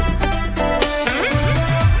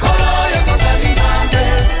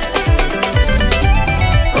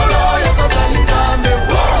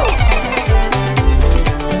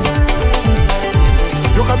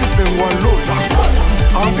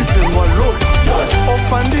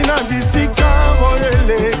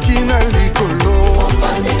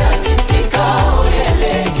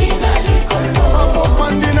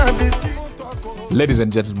Ladies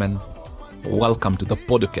and gentlemen, welcome to the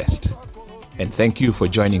podcast, and thank you for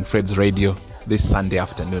joining Fred's Radio this Sunday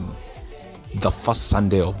afternoon, the first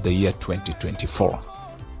Sunday of the year 2024.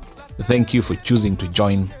 Thank you for choosing to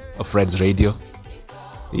join Fred's Radio.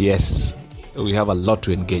 Yes, we have a lot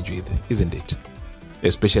to engage with, isn't it?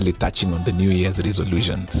 Especially touching on the New Year's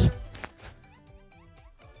resolutions.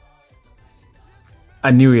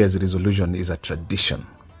 A New Year's resolution is a tradition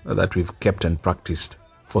that we've kept and practiced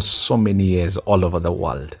for so many years all over the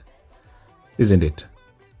world, isn't it?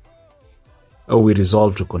 We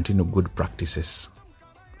resolve to continue good practices.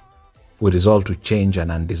 We resolve to change an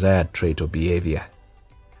undesired trait or behavior,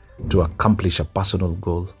 to accomplish a personal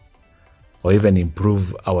goal, or even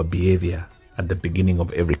improve our behavior at the beginning of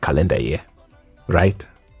every calendar year, right?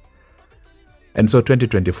 And so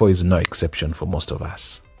 2024 is no exception for most of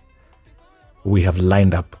us. We have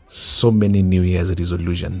lined up so many New Year's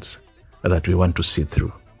resolutions that we want to see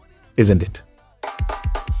through, isn't it?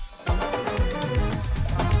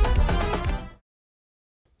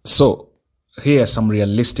 So, here are some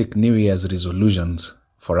realistic New Year's resolutions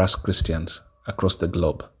for us Christians across the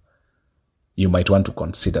globe. You might want to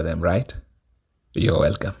consider them, right? You're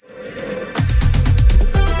welcome.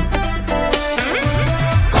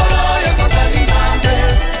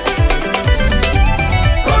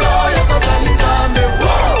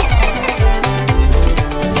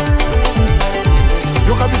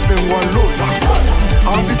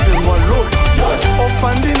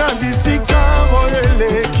 Ofandina bisika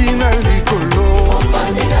oyele kina likolo.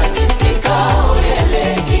 Ofandina bisika oyele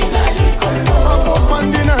kina likolo.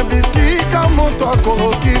 Ofandina bisika moto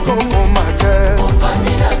akoki komomate.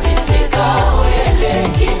 Ofandina bisika oyele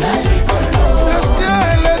kina likolo. Le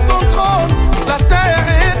ciel est ton trône, la terre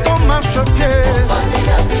est ton marchepied.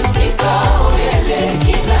 Ofandina bisika oyele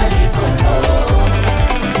kina likolo.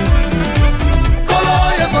 Kolo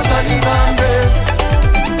yeso salinzambe.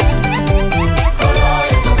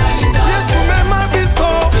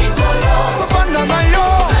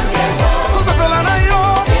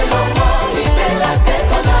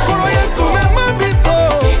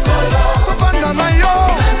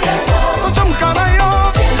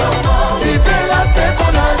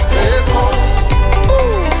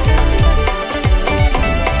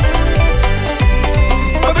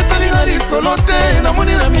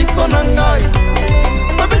 Namoni na miso na ngai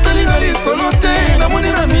babetali na lisolo te namoni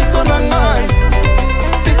na miso na ngai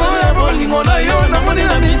lisolo ya bolingo na yo namoni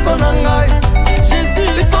na miso na ngai Jésus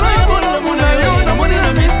lisolo ya bolingo na yo namoni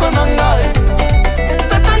na miso na ngai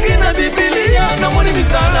tatangi na Biblia namoni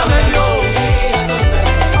misala na yo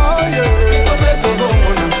biso pe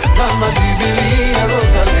tozomona nzamba Biblia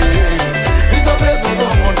azozale biso pe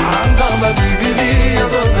tozomona nzamba Biblia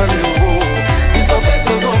azozale biso pe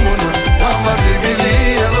tozomona nzamba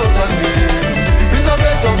Biblia azozale biso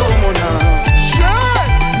pe tozomona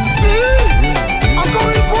encore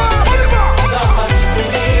une fois on y va nzamba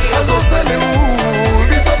Biblia azozale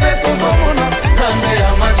biso pe tozomona nzambe ya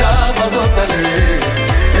majaba azozale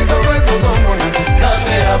biso pe tozomona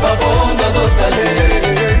nzambe ya babongo azozale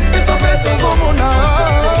biso pe tozomona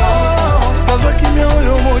bazwaki mia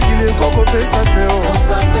oyo mokili ekokopesa te o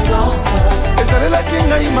ezalelaki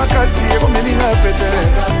ngai makasi ekomeli ngai pete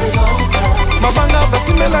mabanga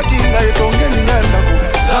basimelaki ngai etongeli ngai ndako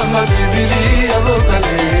nzamba Biblia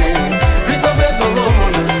azozale biso pe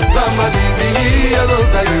tozomona nzamba Biblia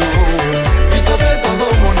azozale biso pe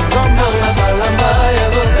tozomona nzamba balamba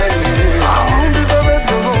azozale biso pe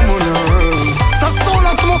tozomona. Ça sent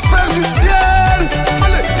l'atmosphère du ciel.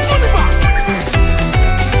 Allez, on y va.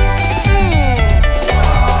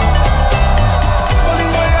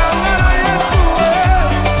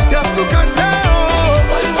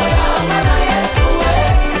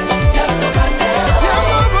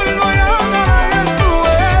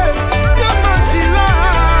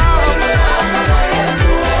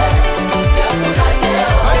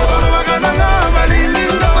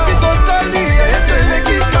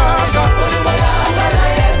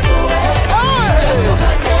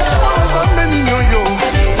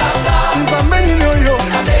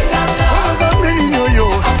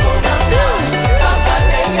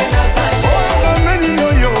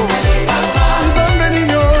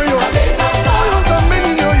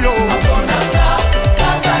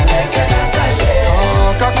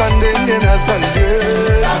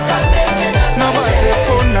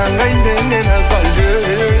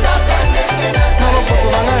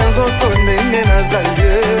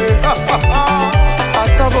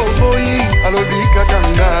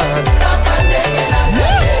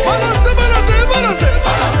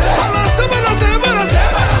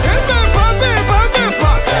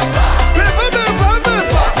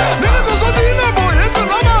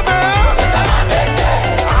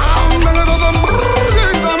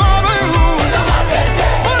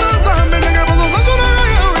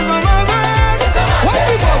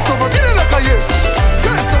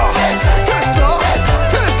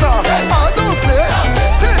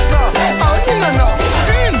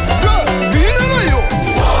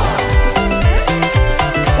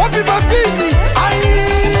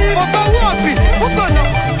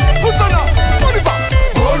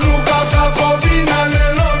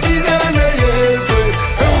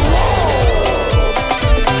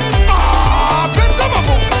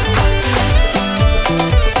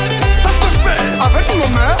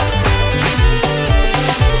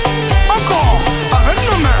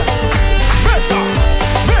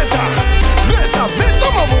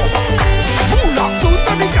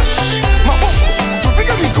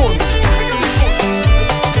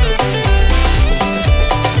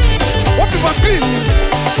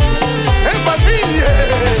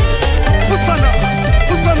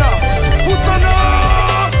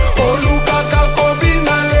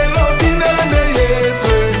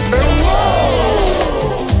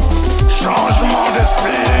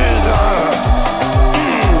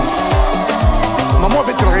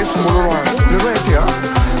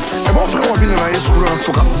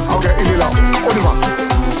 On y va.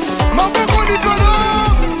 Maboko Nicolas.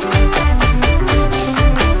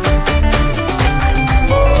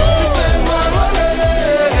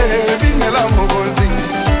 Binela Mogonzi.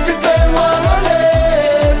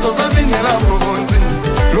 Binela Mogonzi.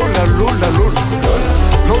 Lola, Lola, Lola.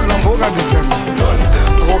 Lola Mboga Bisema.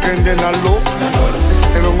 Rokende na lo.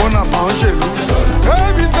 Elongona Angelo.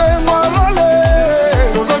 Bisema Lole.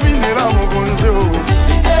 Loza Binela Mogonzi.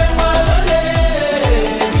 Bisema Lole.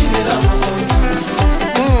 Binela Mogonzi.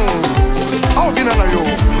 Aho bina na yo.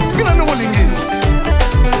 Bina na molingi.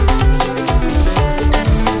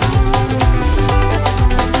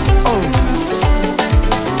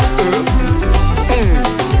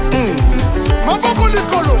 Maboko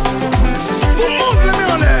Nicolo. Tout le monde les met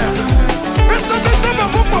en l'air. Mettez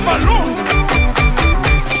Maboko ballon.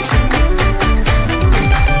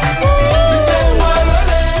 Laissez-moi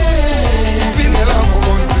Lolé. Binela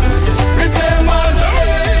Mogonzi. Laissez-moi Lolé.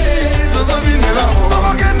 Dozo Binela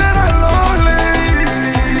Mogonzi. Lolé.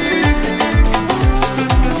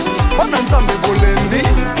 Bana nzambe bolembi.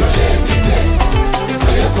 Bolembi te.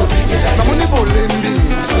 Koyoko bigela. Namoni bolembi.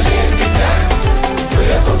 Bolembi te.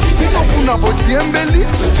 Koyoko bigela. Kuna botiembeli.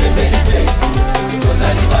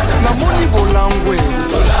 Namoni bolangwe.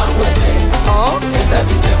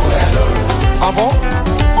 Ah bon?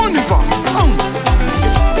 On y va.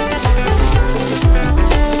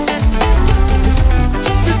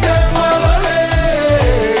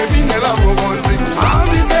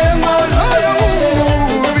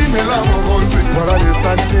 Voilà le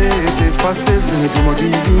passé est effacé, ce n'est plus moi qui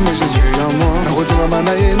vis, mais Jésus en moi. Narotima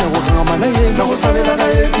manaye, narokanga manaye, narosalela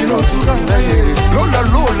naye, kinosuka naye. Lola,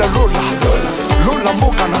 Lola, Lola, Lola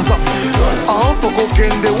mboka na nzambe. Toko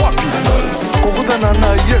kende wapi, kokutana na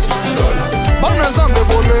Yesu. Bana nzambe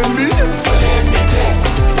bolembi,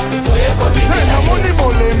 namoni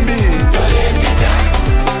bolembi.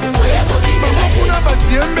 Bakuna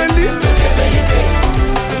batiembeli,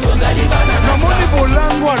 namoni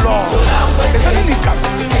bolango alors. Ezali nikasi.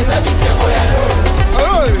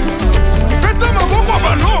 Hey, peta maboko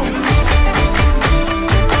ballon.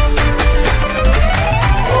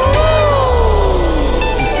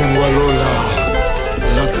 Bisengwa Lola,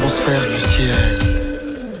 l'atmosphère du ciel.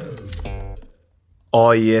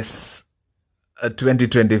 Oh yes,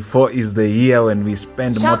 2024 is the year when we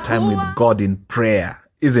spend more time with God in prayer,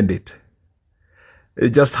 isn't it?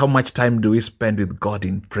 Just how much time do we spend with God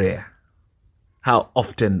in prayer? How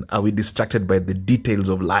often are we distracted by the details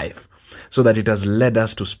of life so that it has led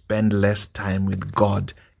us to spend less time with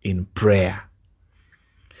God in prayer?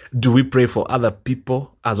 Do we pray for other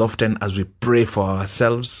people as often as we pray for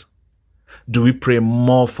ourselves? Do we pray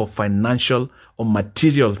more for financial or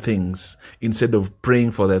material things instead of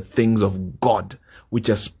praying for the things of God, which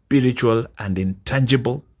are spiritual and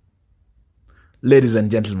intangible? Ladies and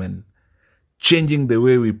gentlemen, changing the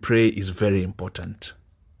way we pray is very important.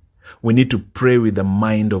 We need to pray with the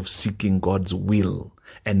mind of seeking God's will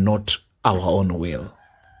and not our own will.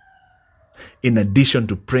 In addition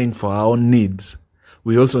to praying for our own needs,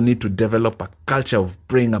 we also need to develop a culture of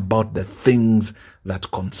praying about the things that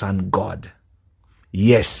concern God.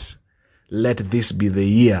 Yes, let this be the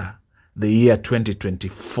year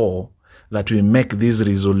 2024, that we make this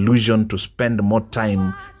resolution to spend more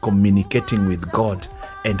time communicating with God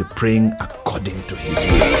and praying according to His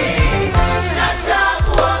will.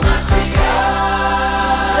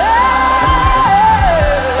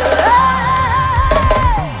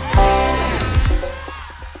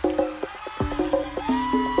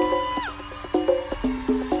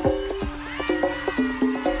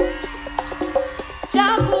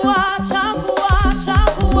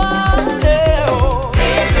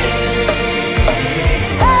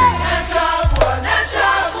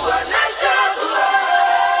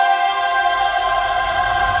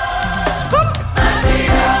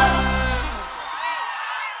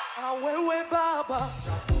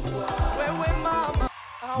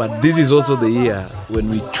 But this is also the year when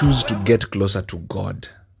we choose to get closer to God.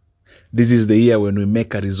 This is the year when we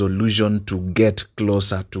make a resolution to get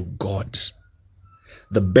closer to God.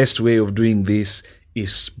 The best way of doing this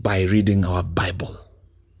is by reading our Bible.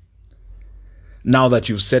 Now that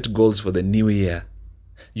you've set goals for the new year,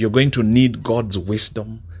 you're going to need God's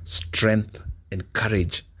wisdom, strength, and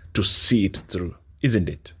courage to see it through, isn't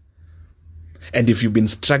it? And if you've been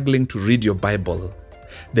struggling to read your Bible,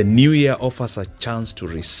 the new year offers a chance to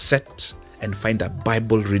reset and find a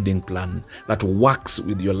Bible reading plan that works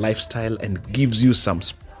with your lifestyle and gives you some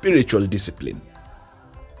spiritual discipline.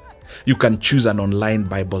 You can choose an online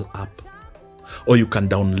Bible app, or you can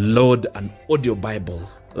download an audio Bible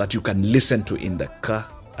that you can listen to in the car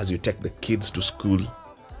as you take the kids to school,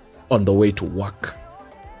 on the way to work,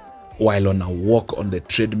 while on a walk on the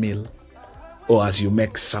treadmill, or as you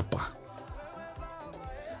make supper.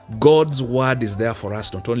 God's word is there for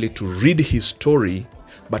us not only to read his story,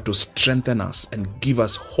 but to strengthen us and give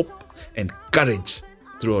us hope and courage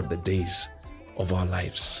throughout the days of our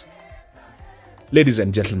lives. Ladies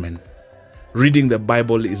and gentlemen, reading the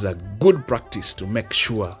Bible is a good practice to make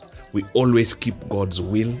sure we always keep God's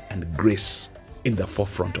will and grace in the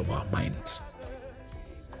forefront of our minds.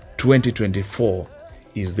 2024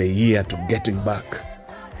 is the year to getting back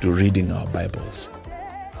to reading our Bibles.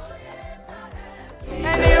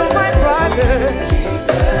 And you, my brother,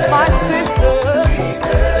 my sister,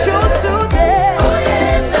 choose today. Oh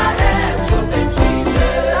yes, I have chosen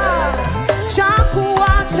Jesus.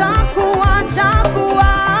 Chakua, chakua,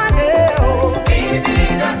 chakua leo.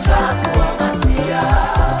 Mimi na chakua Masia.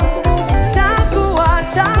 Chakua,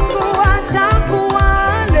 chakua, chakua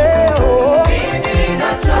leo. Mimi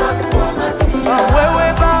na chakua Masia.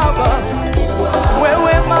 Wewe baba,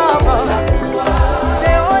 wewe mama.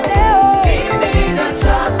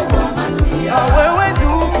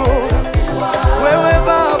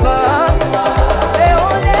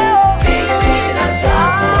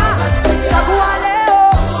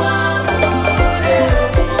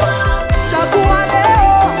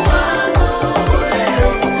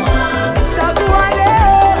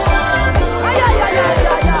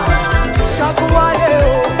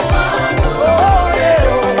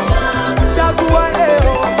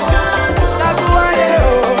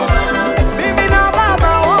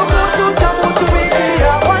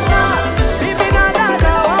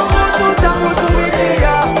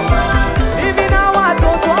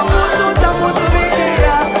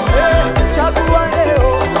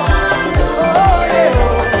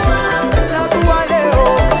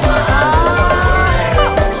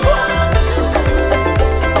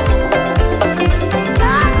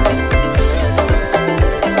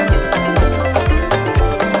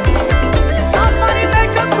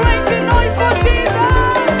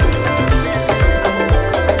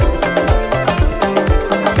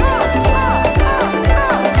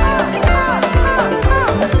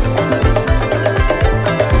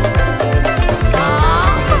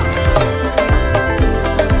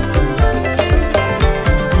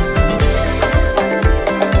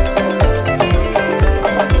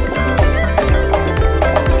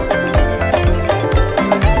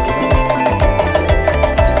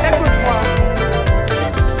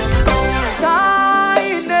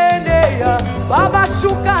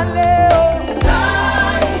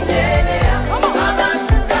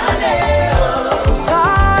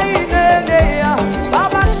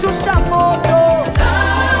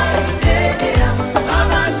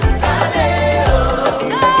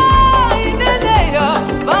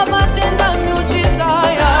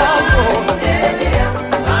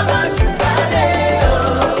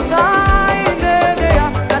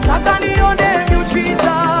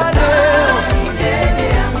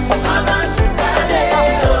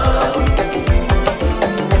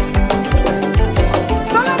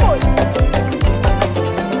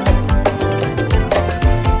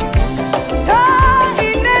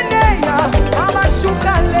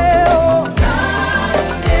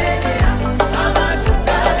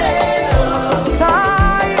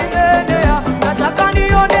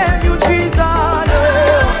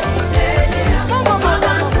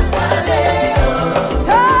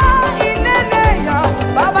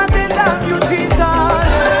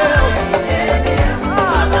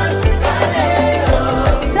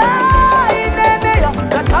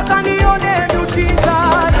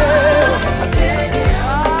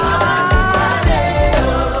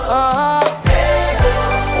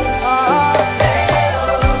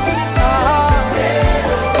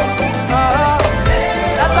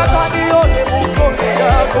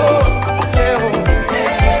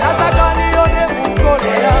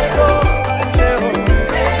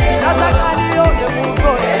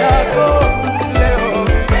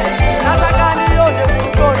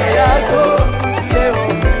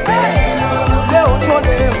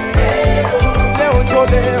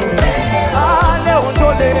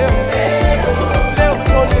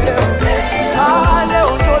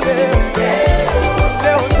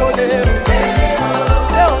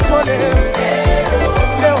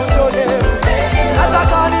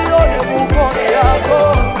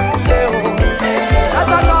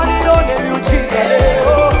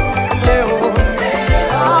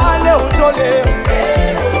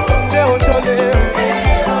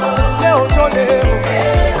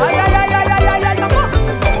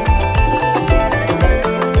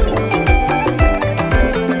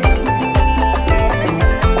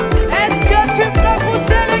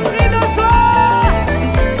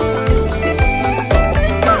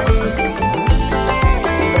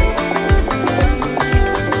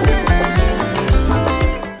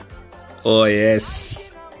 Oh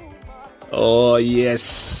yes. Oh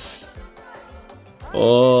yes.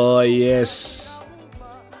 Oh yes.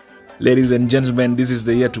 Ladies and gentlemen, this is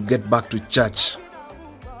the year to get back to church.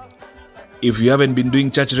 If you haven't been doing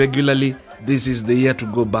church regularly, this is the year to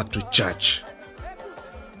go back to church.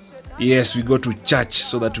 Yes, we go to church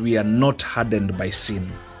so that we are not hardened by sin.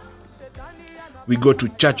 We go to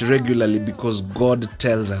church regularly because God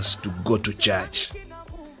tells us to go to church.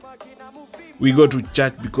 We go to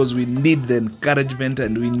church because we need the encouragement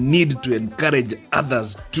and we need to encourage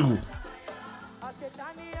others too.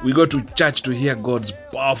 We go to church to hear God's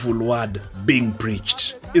powerful word being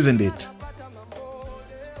preached, isn't it?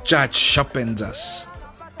 Church sharpens us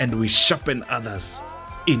and we sharpen others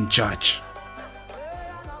in church.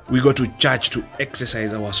 We go to church to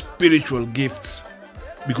exercise our spiritual gifts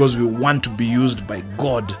because we want to be used by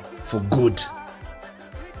God for good.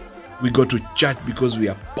 We go to church because we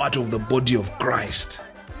are part of the body of Christ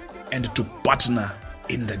and to partner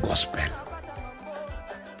in the gospel.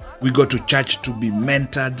 We go to church to be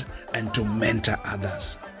mentored and to mentor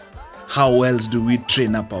others. How else do we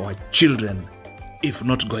train up our children if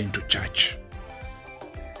not going to church?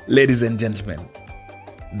 Ladies and gentlemen,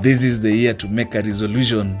 this is the year to make a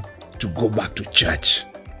resolution to go back to church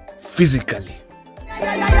physically.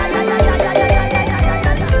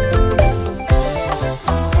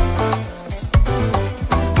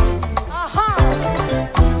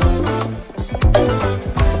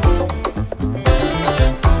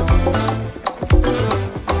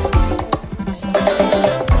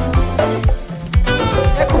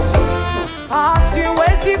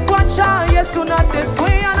 Yesu na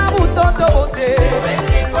teswea na butoto bote.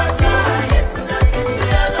 Siwezi kuacha Yesu na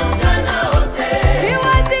teswea na ujana wote.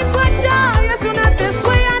 Siwezi kuacha Yesu na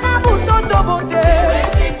teswea na butoto bote.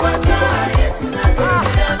 Siwezi kuacha Yesu na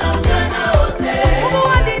teswea na ujana wote. Mungu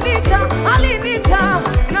alinita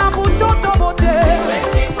na butoto bote.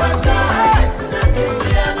 Siwezi kuacha Yesu na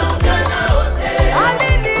teswea na ujana wote.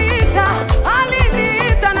 Alinita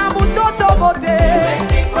na butoto bote.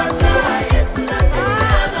 Siwezi kuacha Yesu na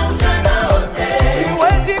teswea na ujana wote.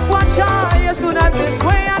 Siwezi kuacha Yesu na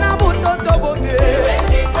teswea na butoto bote.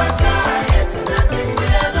 Siwezi kuacha Yesu na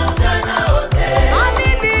teswea na ujana wote.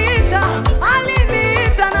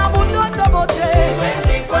 Alinita na butoto bote.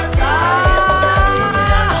 Siwezi kuacha Yesu na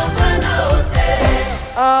teswea na ujana wote.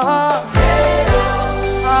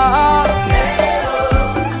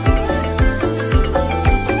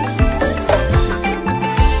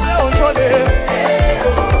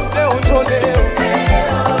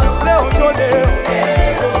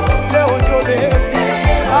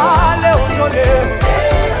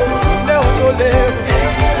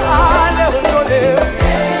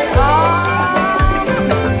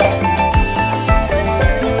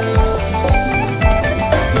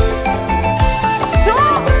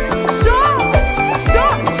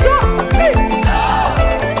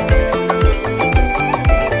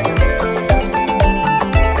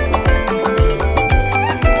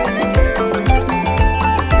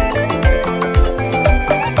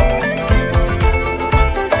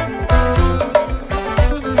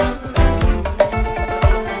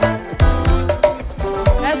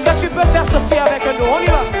 Est-ce que tu peux faire ceci avec nous? On y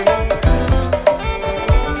va.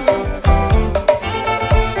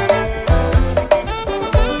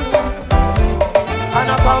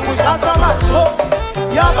 Anapanguzaka machozi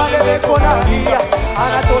ya balele konalia,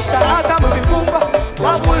 anatoshanaka mvifunga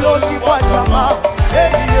wabuloshi kwa jamaa.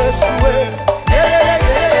 Hey Yesu we.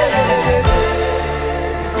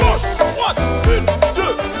 Gauche, droite, 1,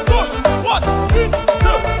 2, gauche, droite, 1,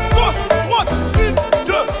 2, gauche, droite, 1,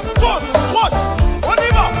 2, gauche, droite. On y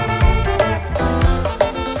va.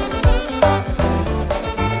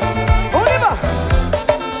 On y va.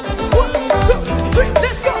 1, 2, 3,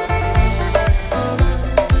 let's go.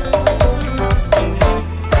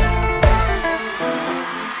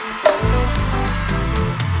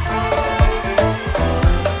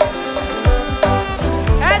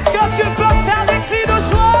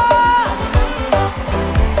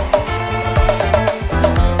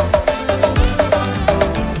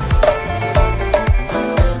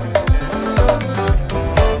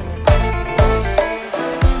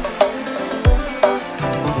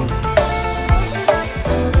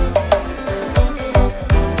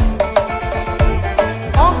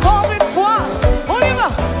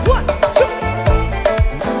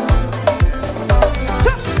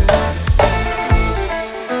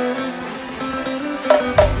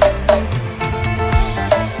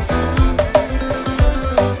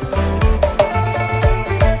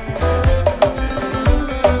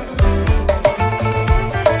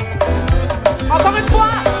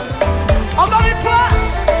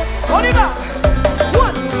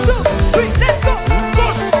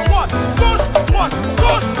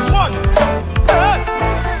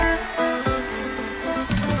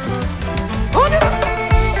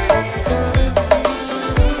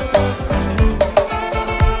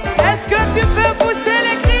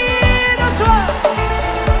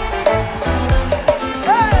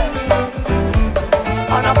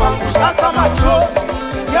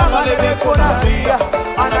 balebeko na ria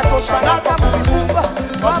anatoshanaka mvumba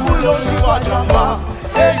mabulozi wa jamba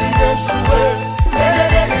Eli Yesu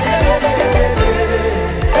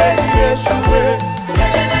Eli Yesu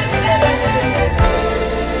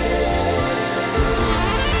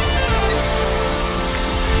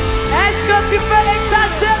Est-ce que tu peux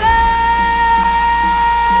l'exagérer?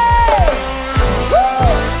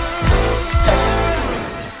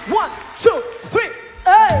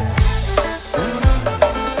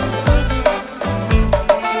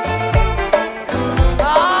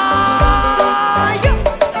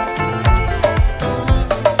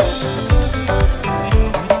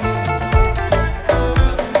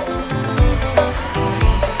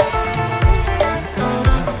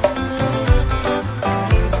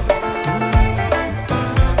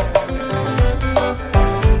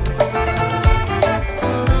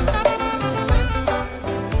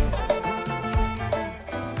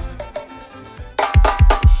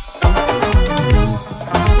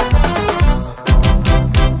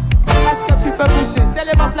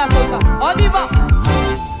 On y va.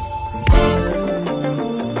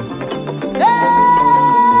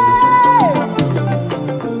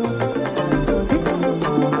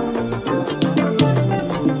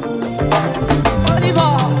 On y va.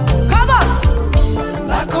 Comment?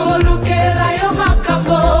 Bakolukela yo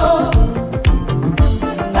makambo,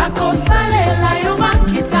 bakosalela yo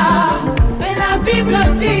makita, mais la Bible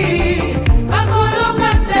dit,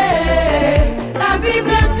 bakolonga te, la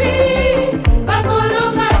Bible dit,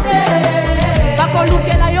 bakolonga te.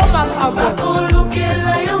 Bakolukela yo makambo,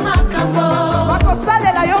 bakolukela yo makambo,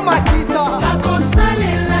 bakosalela yo makita,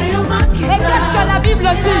 bakosalela yo makita. Et qu'est-ce que la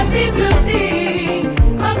Bible dit? La Bible dit,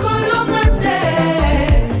 bakolonga te,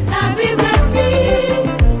 la Bible dit,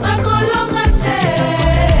 bakolonga te.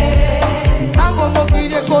 Tango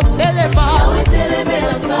mokili kotelema, yawe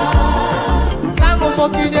telemelanga. Tango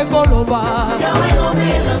mokili koloba, yawe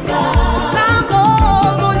lomelanga. Tango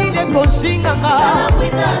monile koshinganga,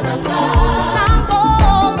 salabwinananga.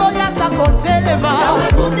 Kotelema yawe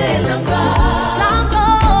bunelanga tango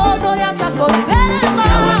doyata kotelema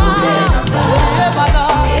yawe bunelanga ebana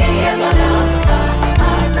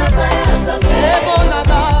nazaya zambe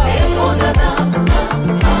ebonana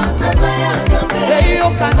nazaya zambe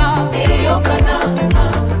eyokana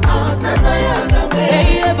nazaya zambe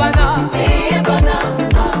ebana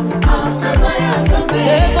nazaya zambe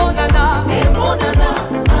ebonana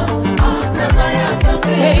nazaya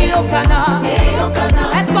zambe eyokana.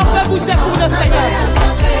 Est-ce qu'on peut bouger pour le Seigneur?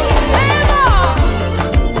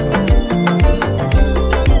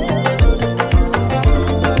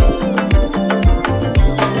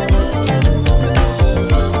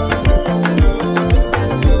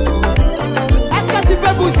 Est-ce que tu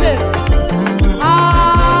peux bouger?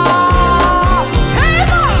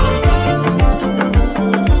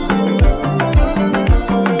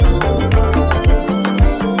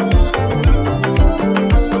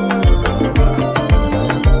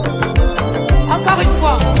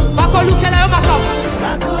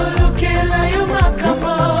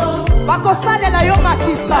 Bakosalela yo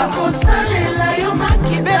makita, bakosalela yo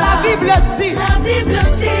makita. Mais la Bible dit,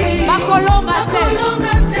 bakolonga te,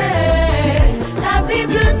 la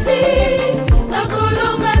Bible dit,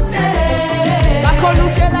 bakolonga te.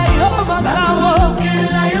 Bakolukela yo makambo,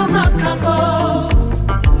 bakolukela yo makambo,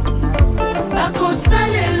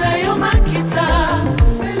 bakosalela yo makita.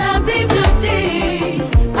 La Bible dit,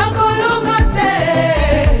 bakolonga te,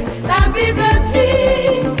 la Bible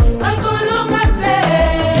dit, bakolonga te.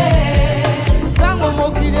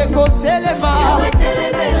 Mokile kotelema yawe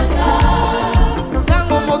telemelanga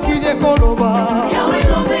tango mokile koloba yawe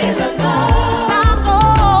lomelanga tango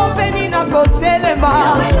penina kotelema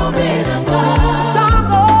yawe lomelanga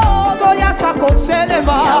tango doyata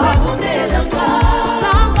kotelema yawe bunelanga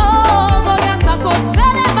tango doyata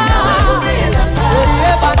kotelema yawe bunelanga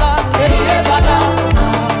eyebana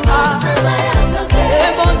nazaya zambe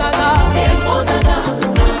ebonana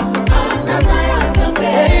nazaya zambe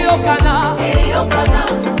eyokana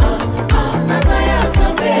nazaya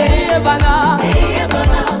zambe eyebana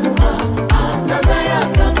nazaya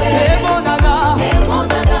zambe ebonana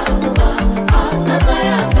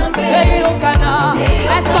nazaya zambe eyokana.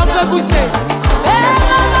 Est-ce qu'on peut bouger?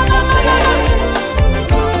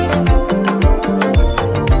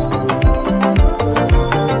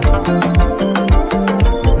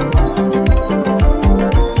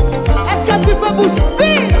 Est-ce que tu peux bouger?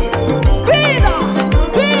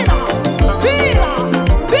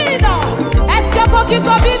 Que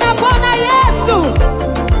combina com Yesu.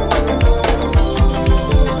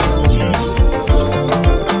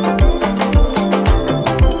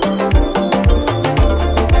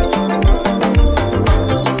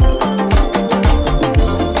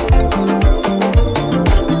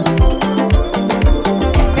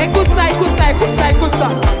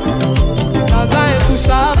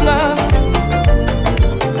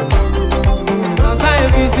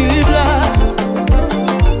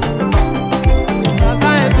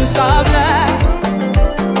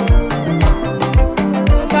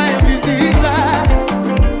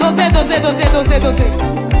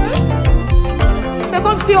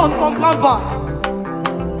 on ne comprend pas.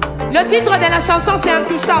 Le titre de la chanson, c'est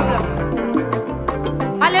Intouchable.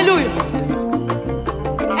 Alléluia.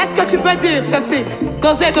 Est-ce que tu peux dire ceci?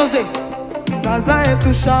 Doser, doser. Gaza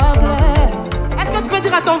intouchable. Est-ce que tu peux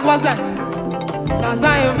dire à ton voisin? Gaza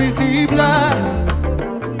invisible.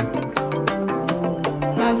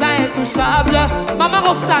 Gaza intouchable. Maman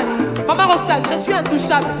Roxane, je suis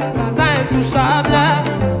intouchable. Gaza intouchable.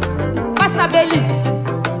 Passe ta belly.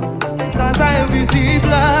 Gaza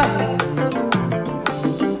invisible.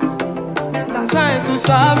 Gaza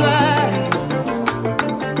intouchable.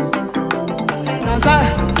 Gaza,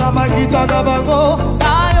 Namakita Nabango.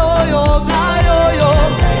 Gayo, gayo,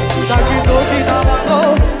 Sakitoki Nabango.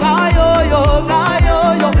 Gayo, gayo,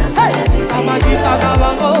 Namakita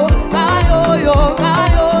Nabango. Gayo,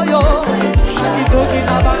 gayo, Sakitoki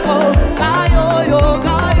Nabango. Gayo,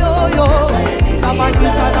 gayo,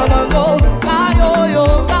 Namakita Nabango. Gayo,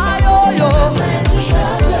 gayo.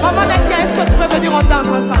 Maman, est-ce que tu peux venir en danse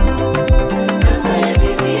ensemble?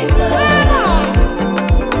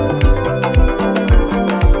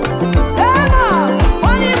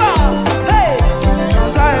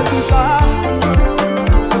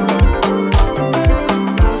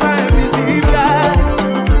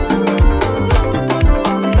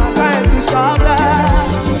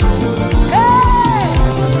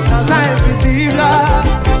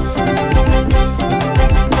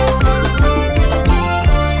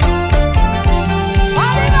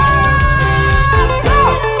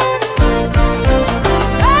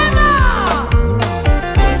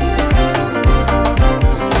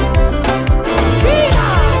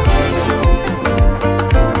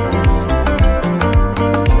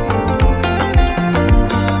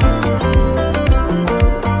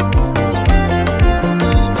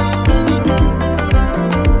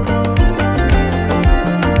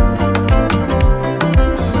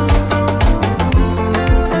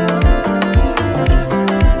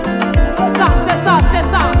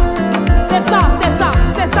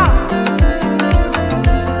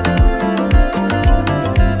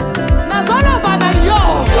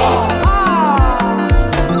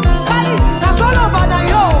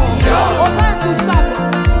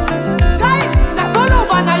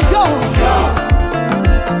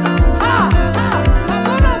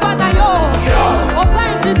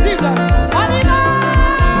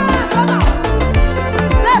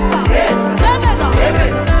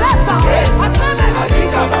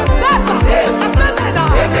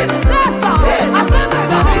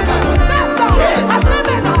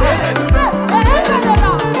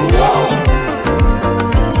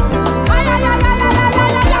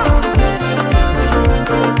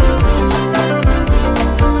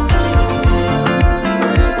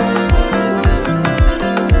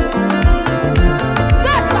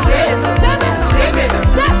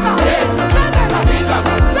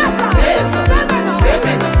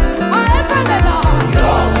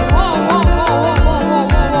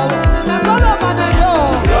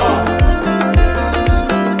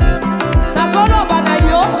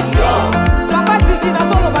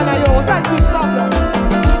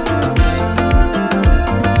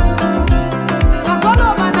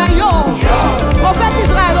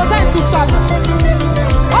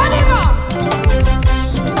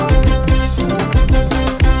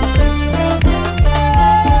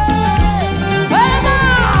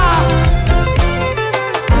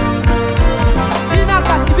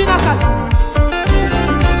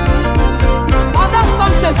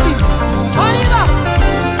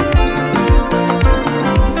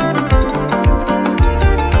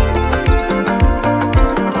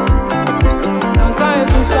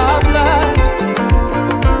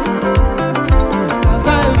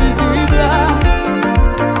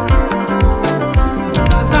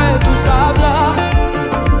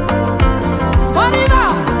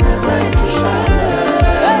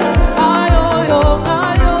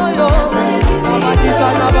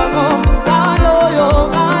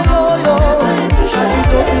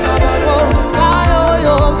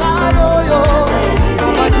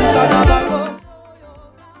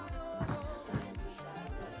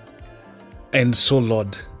 And so,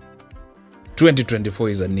 Lord, 2024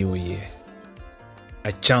 is a new year,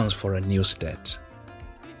 a chance for a new start.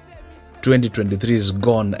 2023 is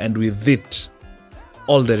gone, and with it,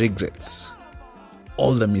 all the regrets,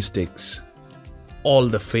 all the mistakes, all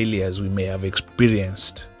the failures we may have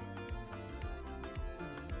experienced.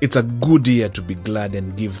 It's a good year to be glad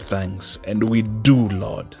and give thanks, and we do,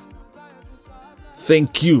 Lord.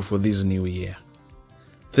 Thank you for this new year.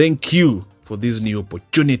 Thank you for this new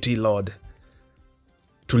opportunity, Lord,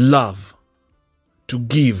 to love, to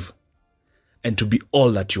give, and to be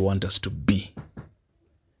all that you want us to be.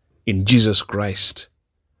 In Jesus Christ,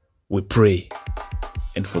 we pray,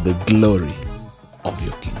 and for the glory of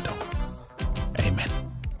your kingdom. Amen.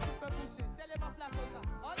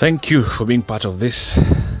 Thank you for being part of this.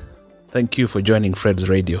 Thank you for joining Fred's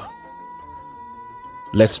Radio.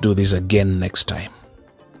 Let's do this again next time.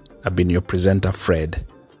 I've been your presenter, Fred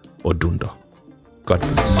Odundo. God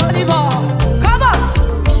bless. Come on!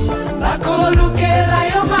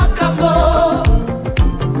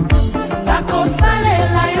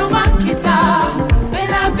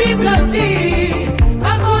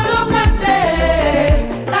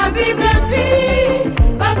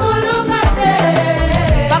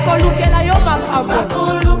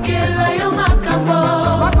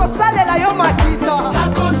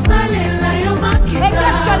 Et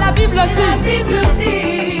qu'est-ce que la Bible dit?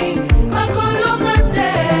 La Bible dit,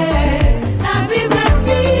 la Bible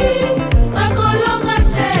dit,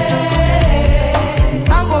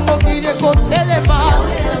 Tango mokide kotelema,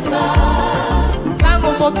 Tango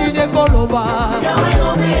mokide koloba,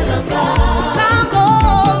 Tango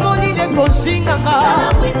monide koshinganga,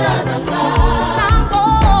 Tango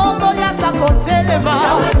doyata kotelema,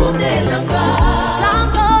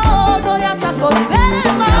 Tango doyata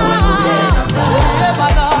kotelema.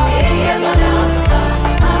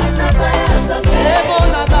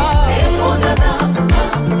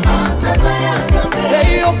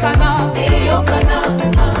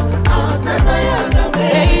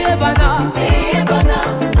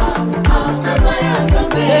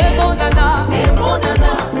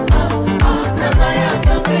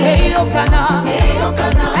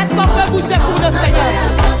 Est-ce qu'on peut bouger pour le Seigneur?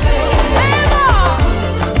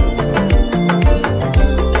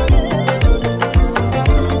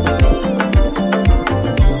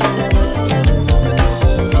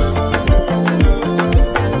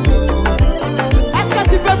 Est-ce que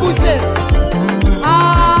tu peux bouger?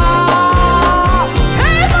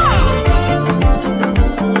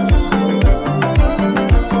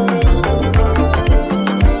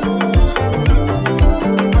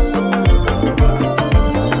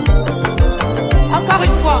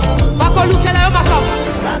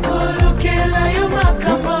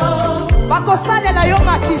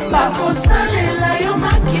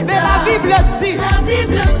 Mais la Bible dit, la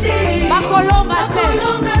Bible dit, la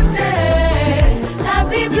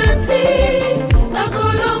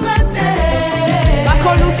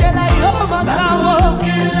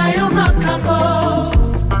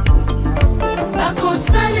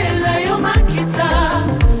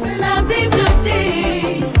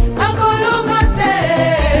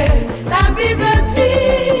Bible dit,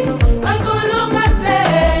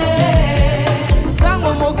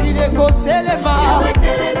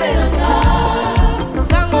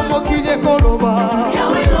 Tango mokide koloba,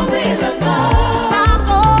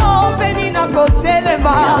 Tango penina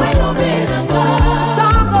kotelema,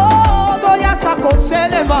 Tango doyata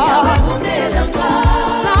kotelema,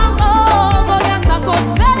 Tango doyata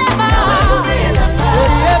kotelema.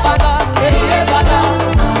 Eyebana, eyebana,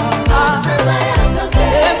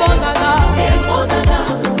 eyebonana,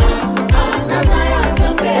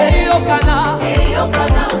 eyokana,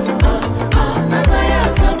 eyokana.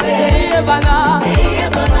 Ebana,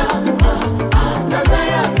 Ebana,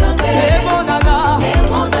 Ebonana,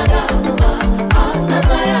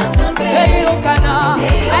 Eyokana.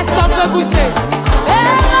 Est-ce qu'on peut bouger?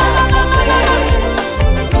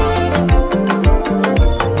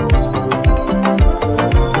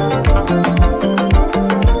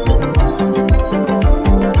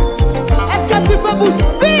 Est-ce que tu peux bouger?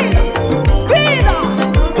 Vida,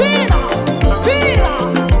 vida, vida,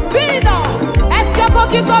 vida. Est-ce que vous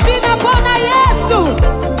qui combinez pour Yesu?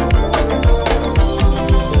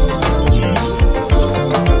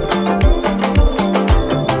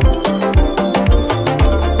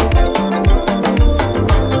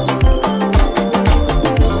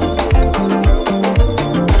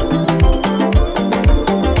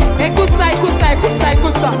 Écoute ça, écoute ça, écoute ça,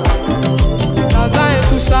 écoute ça. Dans un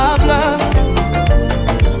intouchable,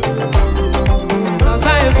 dans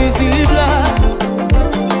un invisible,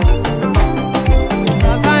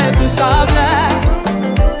 dans un intouchable,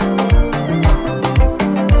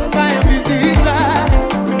 dans un invisible.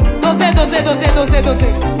 Dosez, dosez, dosez, dosez,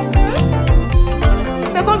 dosez.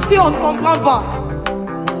 C'est comme si on ne comprend pas.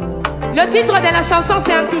 Le titre de la chanson,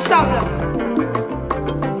 c'est Intouchable.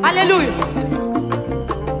 Alléluia.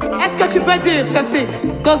 Est-ce que tu peux dire ceci?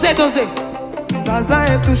 Dosez, dosez. Dans un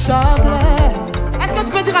intouchable. Est-ce que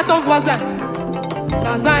tu peux dire à ton voisin?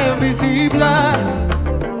 Dans un invisible.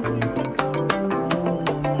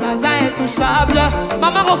 Dans un intouchable.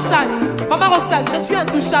 Maman Roxane, je suis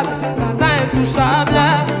intouchable. Dans un intouchable.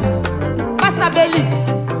 Passe la belly.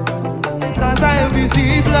 Dans un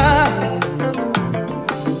invisible.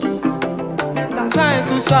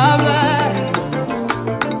 intouchable.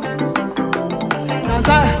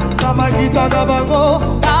 Naza, Kamakita Nabango,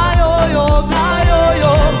 Gayo,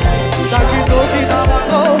 Gayo, Takitoki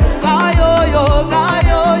Nabango, Gayo,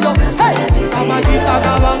 Gayo, Kamakita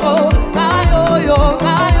Nabango.